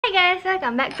Hi guys,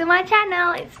 welcome back to my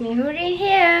channel. It's me Huri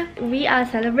here. We are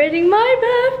celebrating my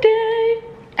birthday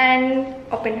and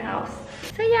open house.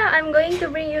 So yeah, I'm going to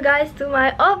bring you guys to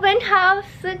my open house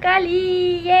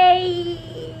sekali. Yay!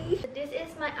 This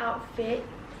is my outfit.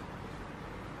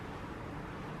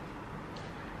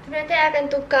 Nanti I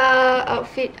akan tukar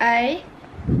outfit I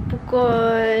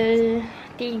pukul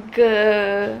 3,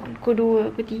 pukul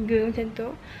 2, pukul 3 macam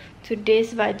tu.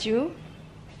 Today's baju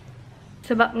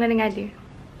sebab mengada-ngada.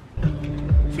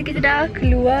 So kita dah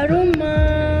keluar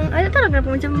rumah. I tak tahu lah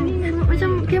kenapa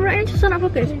macam kamera ni susah nak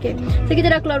fokus. Okay. So kita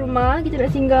dah keluar rumah. Kita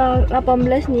nak singgah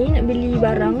 18 ni nak beli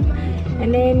barang.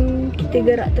 And then kita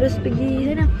gerak terus pergi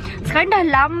sana. Sekarang dah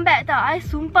lambat tau. I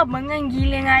sumpah bengang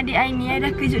gila dengan adik I ni. I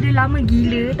dah kejut dia lama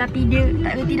gila. Tapi dia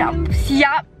tak kerti nak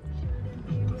siap.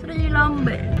 So dah jadi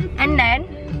lambat. And then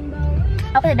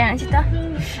apa tadi nak cerita?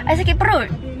 I sakit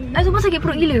perut. I sumpah sakit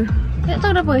perut gila. Tak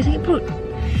tahu kenapa I sakit perut.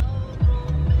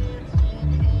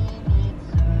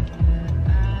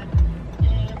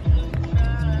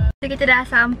 So kita dah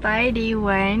sampai day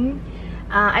 1.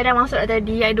 I dah masuk dah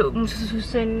tadi. I duk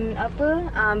susun apa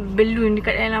balloon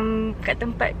dekat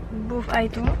tempat booth I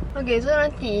tu. Okay, so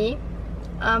nanti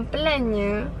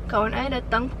plannya kawan I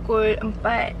datang pukul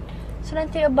 4. So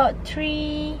nanti about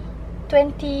 3:20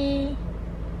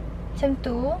 macam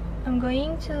tu I'm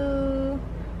going to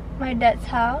my dad's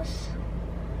house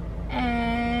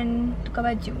and tukar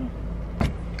baju.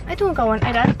 I tunggu kawan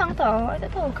I datang tau. I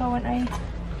tak tahu kawan I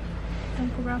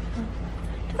pukul berapa.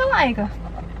 Tu kawan I ke?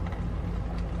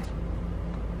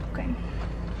 Bukan.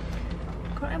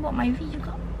 Kawan I bawa Myvi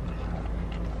juga.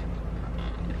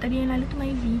 Tadi yang lalu tu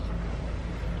Myvi.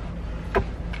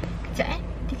 Kejap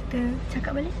nanti kita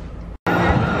cakap balik.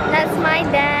 That's my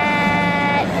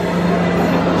dad.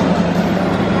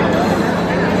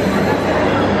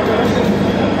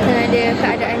 Tengah ada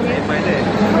keadaannya.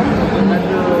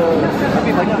 Tapi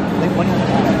banyak.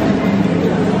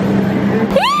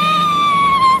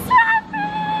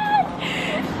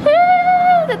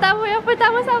 Tetamu yang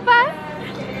pertama sampai.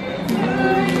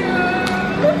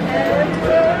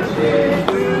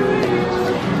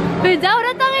 Jauh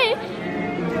datang ni.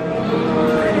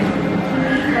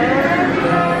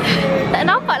 Tak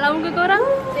nampak lah muka korang.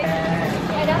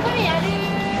 Ada apa ni? Ada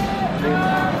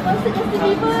poster Justin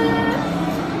Bieber,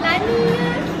 Lani.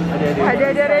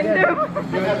 Ada random.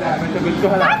 Macam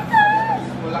betul lah.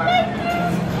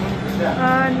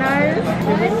 Nice.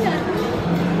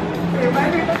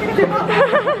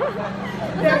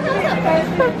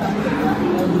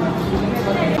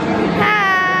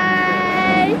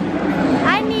 Hai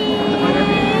Ani,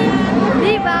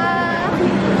 Diva.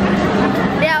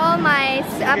 They are all my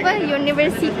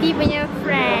university punya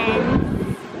friends.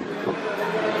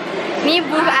 Ni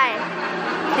booth I.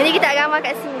 Jadi kita nak gambar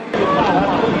kat sini.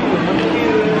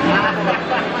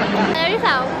 Tak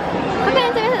risau. Kau kan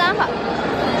macam biasa tak nampak?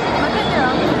 Makan je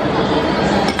lah.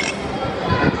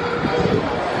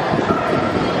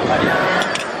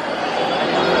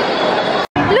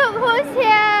 Look who's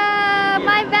here!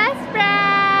 My best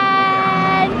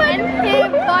friend! And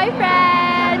his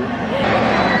boyfriend!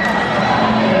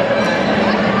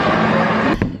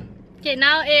 Okay,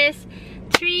 now is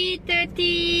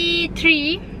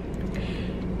 3:33.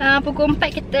 Pukul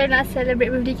 4 kita nak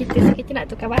celebrate birthday kita. So kita nak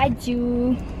tukar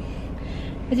baju.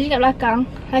 Baju ni kat belakang.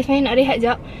 Sebenarnya nak rehat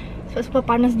sekejap sebab super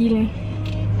panas gila.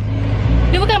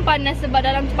 Dia bukan panas sebab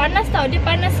dalam tu panas tau. Dia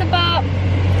panas sebab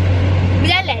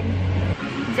berjalan.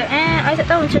 Sekejap I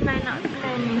tak tahu macam mana nak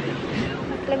plan ni.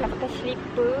 Plan nak pakai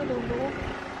slipper dulu.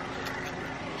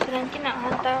 So nanti nak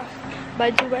hantar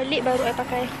baju balik baru I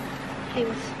pakai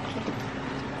heels.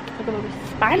 Okay, bagus.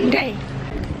 Pandai.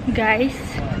 Guys,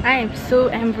 I am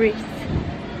so embraced.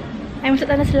 I masuk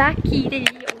tanah selaki tadi.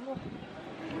 Ya Allah.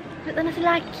 Masuk tanah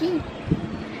selaki.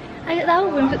 I tak tahu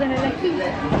pun masuk tanah selaki.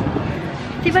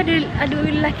 Tiba ada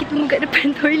lelaki tunggu kat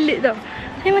depan toilet tau.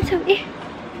 Saya macam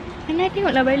mana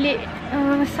tengoklah balik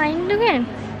sign tu kan.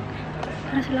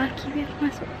 Tanah selaki biar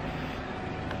masuk.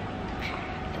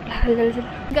 Taklah.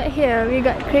 Got here, we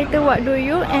got creator What Do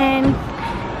You and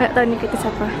tak tahu ni kereta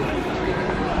siapa.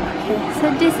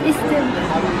 So this is the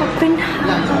open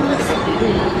house.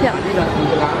 Yeah.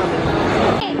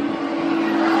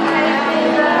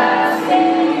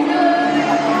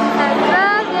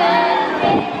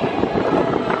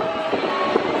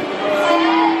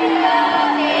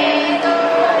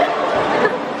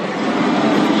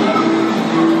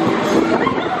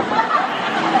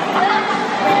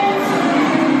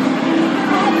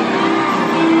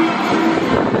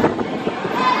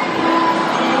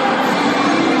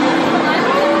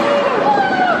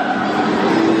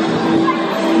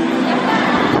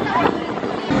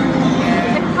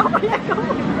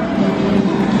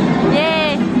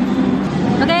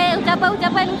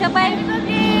 ucapan. Happy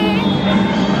birthday.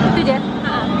 Itu je.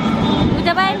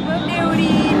 Ucapan birthday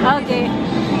Urin. Okay.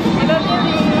 Happy birthday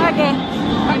Urin. Okay.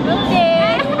 Happy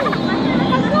birthday.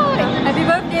 Happy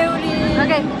birthday Urin.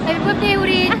 Okay. Happy birthday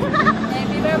Urin.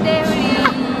 Happy birthday Urin.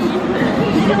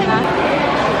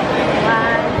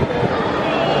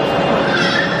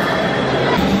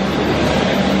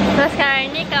 So sekarang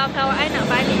ni kawan-kawan I nak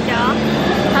balik dah.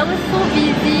 I was so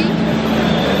busy.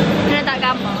 Kena tak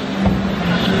gambar.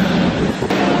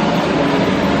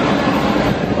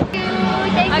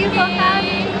 Thank you for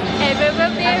coming. Happy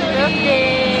birthday. Happy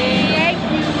birthday. Thank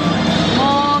you.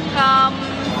 More come.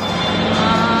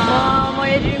 More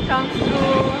your dream comes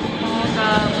true. More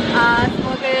come.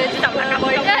 Semoga Tak nak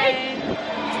boyfriend.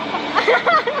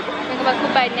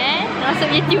 Kuban masuk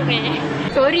YouTube ni.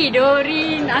 Sorry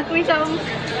Dorin, aku macam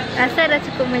rasa dah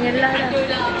cukup menyelah dah.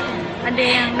 Ada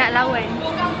yang nak lawan.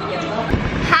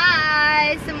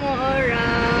 Hai semua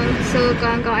orang. So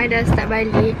kawan-kawan I dah start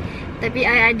balik. Tapi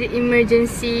I ada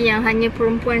emergency yang hanya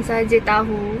perempuan saja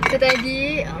tahu. So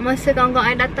tadi masa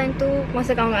kawan-kawan I datang tu,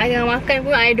 masa kawan-kawan I tengah makan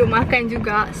pun I duk makan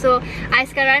juga. So I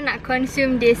sekarang nak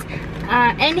consume this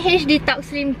NH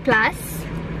Detox Slim Plus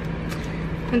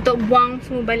untuk buang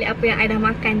semua balik apa yang I dah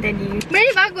makan tadi. Benda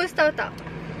ni bagus tau tak?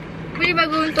 Benda ni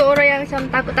bagus untuk orang yang macam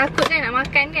takut-takut kan nak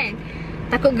makan kan.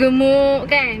 Takut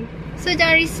gemuk kan. So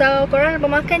jangan risau, korang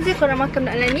lepas makan je korang makan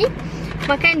dalam ni.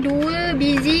 Makan 2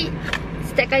 biji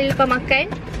setiap kali lepas makan,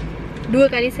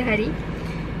 2 kali sehari.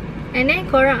 And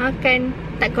then korang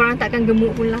takkan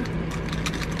gemuk pula.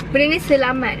 Benda ni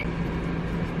selamat.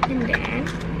 And then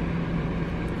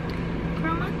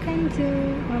korang makan je.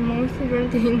 Mama mesti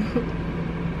korang tengok.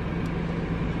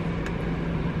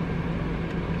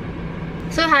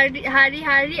 So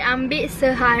hari-hari ambil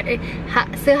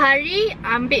sehari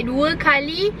ambil 2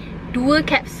 kali 2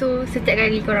 kapsul setiap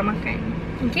kali korang makan.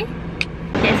 Okay?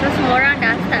 Okay, so semua orang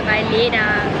dah start balik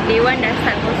dah. Dewan dah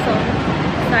start kosong.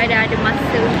 So I dah ada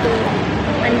masa untuk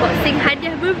unboxing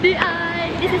hadiah birthday I.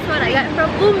 This is what I got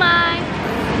from Umay.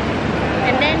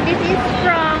 And then this is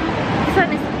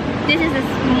the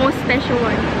most special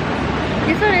one.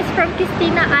 This one is from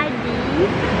Christina Adi.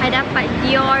 I dapat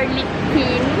Dior lip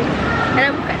tint. I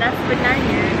dah buka dah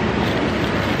sebenarnya.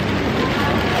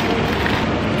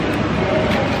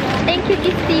 Thank you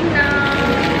Christina.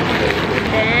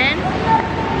 Then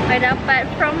I dapat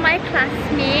from my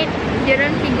classmate, dia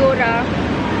orang 3 orang.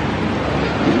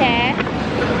 Okay.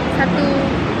 Satu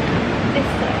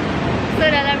so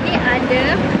dalam ni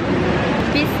ada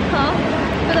Biscoff,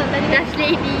 betul tadi Dash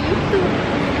Lady tu.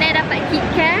 Dan I dapat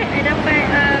KitKat, I dapat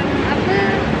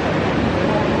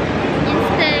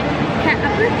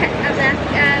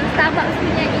Starbucks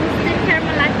punya instant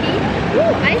caramel latte.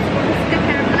 I suka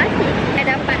caramel latte. I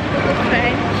dapat Coco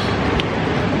Crunch.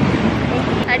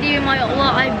 Tadi memang ya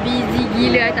Allah I busy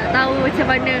gila. I tak tahu macam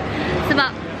mana. Sebab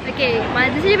okay,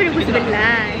 masa saya daripada pukul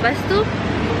 11. Lepas tu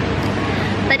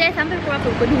tadi I sampai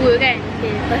pukul 2 kan.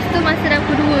 Okay, lepas tu masa dah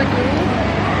pukul 2 tu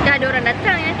dah ada orang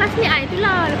datang. Yang classmate I tu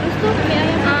lah. Lepas tu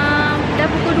dah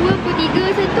pukul 2, pukul 3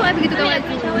 macam tu I pergi tukar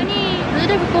baju ni. Lepas tu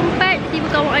dah pukul 4 tiba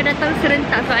kawan I datang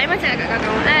serentak. So I macam kat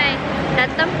kawan I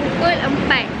datang pukul 4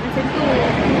 macam tu.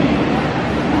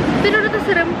 Tu dia datang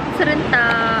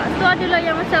serentak. Tu adalah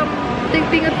yang macam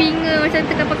pinga-pinga macam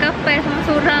terkapal-kapal sama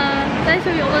seorang. Saya so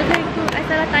ya Allah saya tu I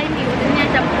salah timing. Maksudnya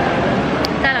macam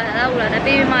tak tahulah. Tapi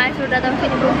memang I suruh datang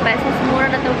sini pukul 4. So semua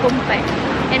orang datang pukul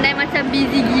 4. And I macam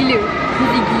busy gila.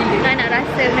 I nak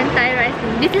rasa mentai rice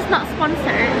ni. This is not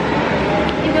sponsored.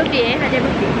 It's birthday hadiah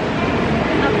birthday.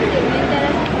 Apa dia mentai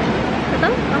rice? Tak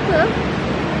tahu? Apa?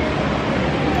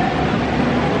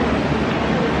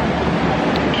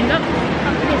 Enggak.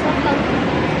 Apa dia sambal?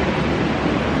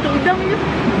 Untuk udang je.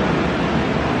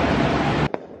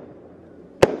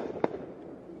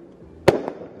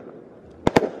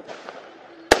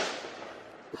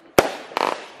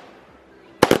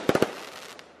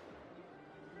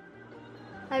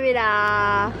 Habis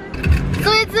dah. So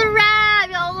it's a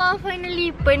wrap. Ya Allah,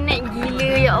 finally. Penat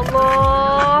gila, ya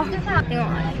Allah. Tengok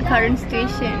current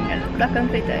situation kat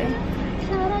belakang kereta.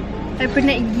 I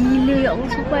penat gila, ya Allah.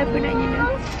 Sumpah I penat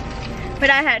gila. But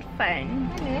I had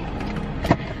fun.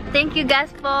 Thank you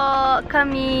guys for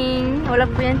coming.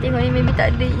 Walaupun yang tengok ni maybe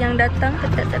tak ada yang datang,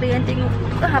 tak ada yang tengok.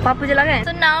 Apa-apa je lah kan.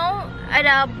 So now I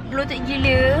dah bloated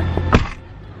gila.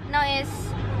 Now is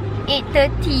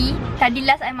 8:30. Tadi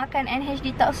last I makan NH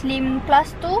Detox Slim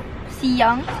Plus tu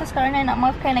siang. So sekarang I nak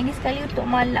makan lagi sekali untuk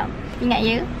malam. Ingat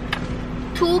ya,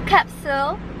 2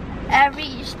 capsule every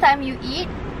each time you eat,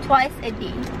 twice a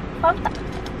day. Faham tak?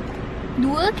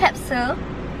 2 capsule.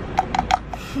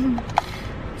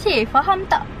 Cik, faham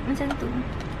tak? Macam tu.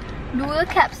 2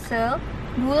 capsule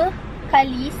 2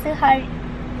 kali sehari.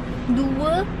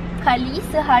 2 kali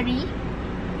sehari.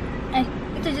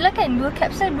 Itu je lah kan, 2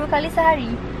 kapsul 2 kali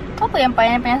sehari. Apa yang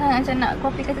panjang-panjang sangat macam nak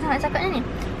copy kata sangat cakapnya ni?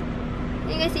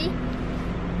 You guys see?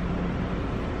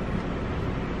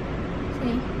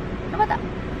 Sini. Nampak tak?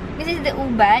 This is the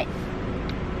ubat.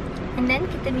 And then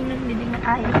kita minum dia dengan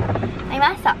air. Air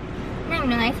masak. Nak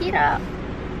minum air sirap.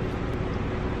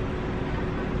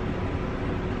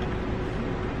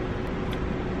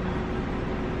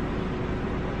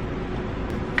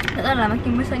 Tak tahu lah,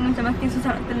 makin besar macam makin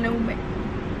susah nak telan ubat.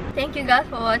 Thank you guys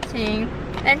for watching.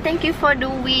 And thank you for the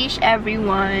wish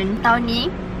everyone. Tahun ni,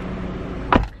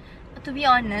 to be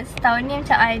honest, tahun ni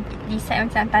macam I decide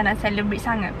macam tak nak celebrate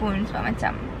sangat pun. Sebab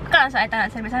macam, bukan sebab I tak nak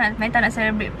celebrate sangat, sebenarnya tak nak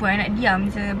celebrate pun. I nak diam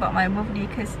je about my birthday.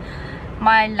 Cause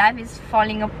my life is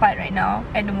falling apart right now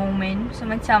at the moment. So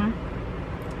macam,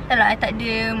 tak lah, I tak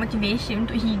ada motivation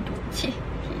untuk hidup. Cik,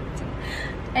 gitu.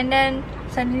 And then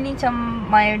suddenly macam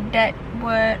my dad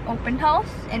buat open house.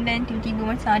 And then tiba-tiba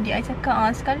macam adik I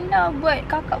cakap, sekali lah buat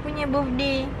kakak punya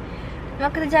birthday.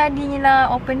 Maka terjadinya lah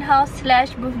open house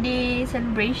 / birthday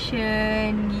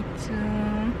celebration gitu.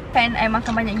 Kan I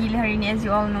makan banyak gila hari ni, as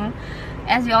you all know.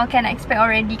 As you all can expect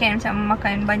already kan, macam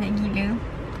makan banyak gila.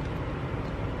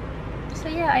 So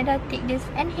yeah, I dah take this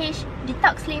NH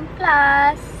Detox Slim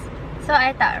Plus. So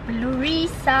I tak perlu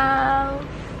risau.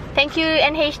 Thank you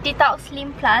NH Detox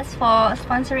Slim Plus for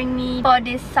sponsoring me for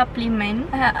this supplement.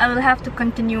 I will have to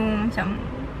continue macam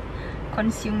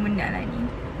consume benda lah ni.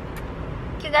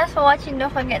 Thank you guys for watching.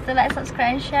 Don't forget to like,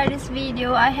 subscribe, share this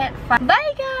video. I had fun.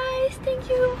 Bye guys. Thank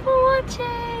you for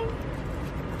watching.